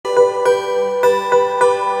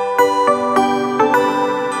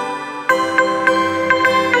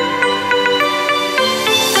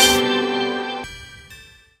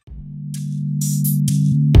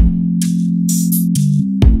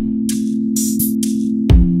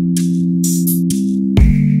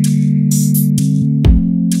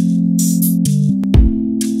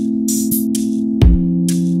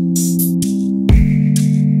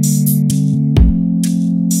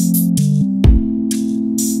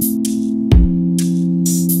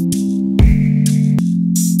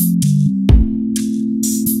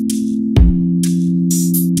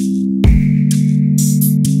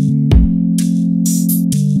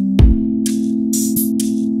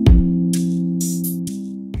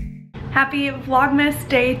Happy Vlogmas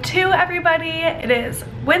Day 2, everybody. It is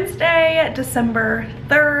Wednesday, December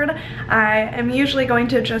 3rd. I am usually going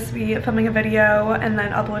to just be filming a video and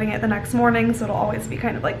then uploading it the next morning, so it'll always be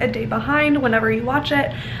kind of like a day behind whenever you watch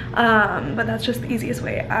it. But that's just the easiest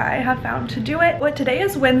way I have found to do it. But today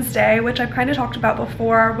is Wednesday, which I've kind of talked about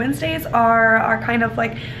before. Wednesdays are kind of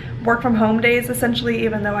like work from home days, essentially,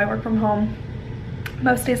 even though I work from home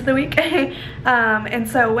most days of the week. And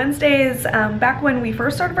so Wednesdays, back when we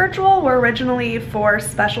first started virtual, were originally for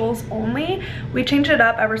specials only. We changed it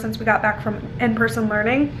up ever since we got back from in-person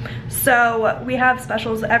learning. So we have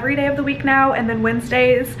specials every day of the week now, and then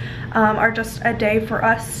Wednesdays are just a day for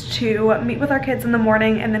us to meet with our kids in the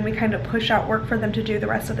morning, and then we kind of push out work for them to do the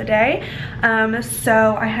rest of the day.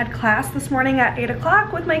 So I had class this morning at 8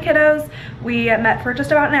 o'clock with my kiddos. We met for just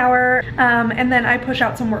about an hour, and then I push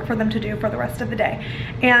out some work for them to do for the rest of the day.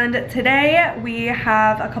 And today we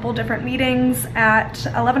have a couple different meetings. At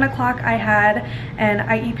 11 o'clock I had an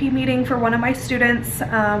IEP meeting for one of my students,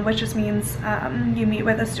 which just means you meet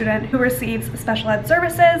with a student who receives special ed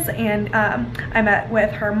services, and I met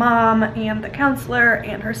with her mom and the counselor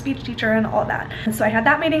and her speech teacher and all that. And so I had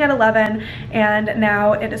that meeting at 11, and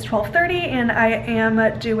now it is 12:30 and I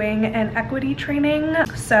am doing an equity training.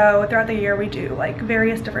 So throughout the year we do like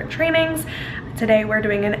various different trainings. Today we're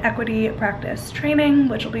doing an equity practice training,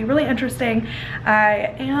 which will be really interesting.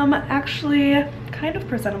 I am actually kind of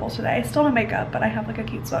presentable today. Still no makeup, but I have like a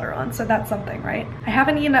cute sweater on, so that's something, right? I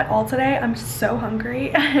haven't eaten at all today. I'm so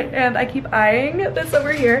hungry and I keep eyeing this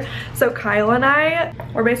over here. So Kyle and I,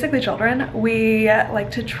 we're basically children. We like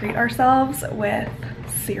to treat ourselves with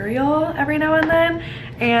cereal every now and then,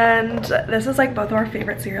 and this is like both of our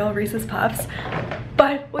favorite cereal, Reese's Puffs,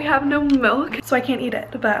 but we have no milk, so I can't eat it.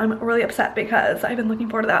 But I'm really upset because I've been looking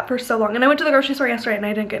forward to that for so long, and I went to the grocery store yesterday and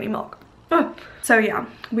I didn't get any milk. So yeah,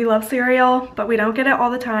 we love cereal, but we don't get it all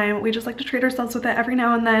the time. We just like to treat ourselves with it every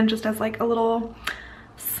now and then, just as like a little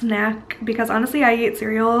snack, because honestly I eat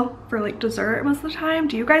cereal for like dessert most of the time.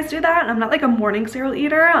 Do you guys do that? I'm not like a morning cereal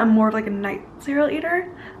eater. I'm more of like a night cereal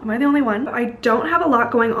eater. Am I the only one? I don't have a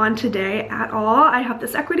lot going on today at all. I have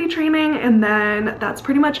this equity training, and then that's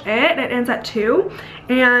pretty much it. It ends at 2,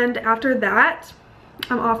 and after that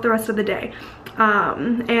I'm off the rest of the day.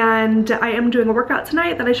 And I am doing a workout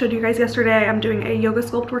tonight that I showed you guys yesterday. I'm doing a yoga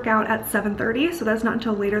sculpt workout at 7:30, so that's not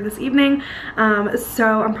until later this evening.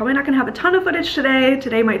 So I'm probably not gonna have a ton of footage today.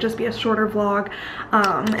 Today might just be a shorter vlog,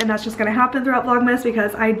 and that's just gonna happen throughout Vlogmas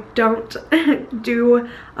because I don't do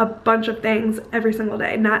a bunch of things every single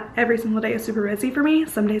day. Not every single day is super busy for me.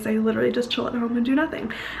 Some days I literally just chill at home and do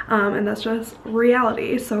nothing, and that's just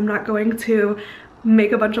reality. So I'm not going to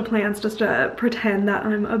make a bunch of plans just to pretend that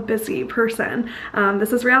I'm a busy person.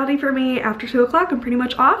 This is reality for me. After 2 o'clock I'm pretty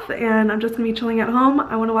much off, and I'm just gonna be chilling at home.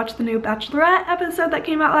 I want to watch the new Bachelorette episode that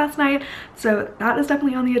came out last night, so that is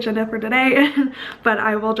definitely on the agenda for today. But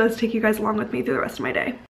I will just take you guys along with me through the rest of my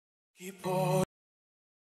day.